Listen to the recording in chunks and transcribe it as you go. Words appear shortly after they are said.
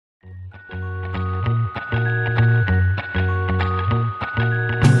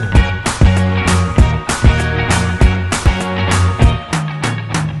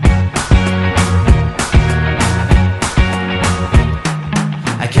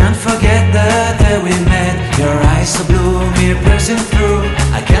forget the day we met. Your eyes so blue, me piercing through.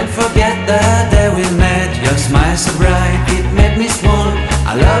 I can't forget the day we met. Your smile so bright, it made me swoon.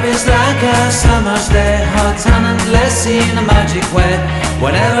 Our love is like a summer's day, hot and endless in a magic way.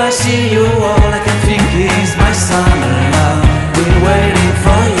 Whenever I see you, all I can think is my summer love. Been waiting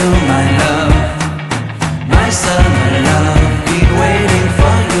for you, my love. My summer love. Been waiting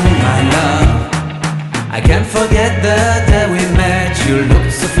for you, my love. I can't forget the day we met. You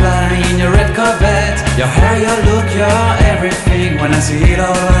looked so fly in your red Corvette. Your hair, your look, your everything. When I see it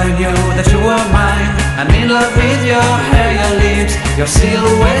all, I knew that you were mine. I'm in love with your hair, your lips, your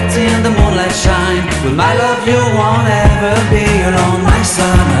silhouette in the moonlight shine. With my love you won't ever be alone. My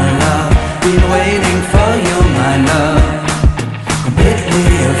summer love, been waiting for you, my love. Completely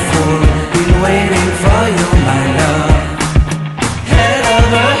a fool, been waiting for you, my love. Head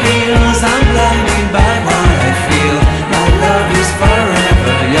over heels, I'm blinded by what I feel. My love is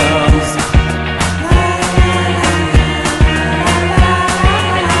forever yours.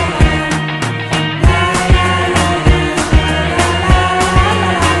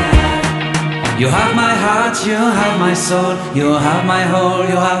 You have my heart, you have my soul. You have my whole,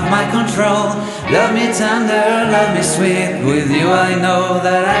 you have my control. Love me tender, love me sweet. With you I know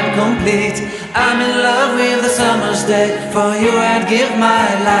that I'm complete. I'm in love with the summer's day. For you I'd give my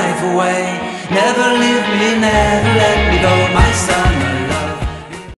life away. Never leave me, never let me go. My summer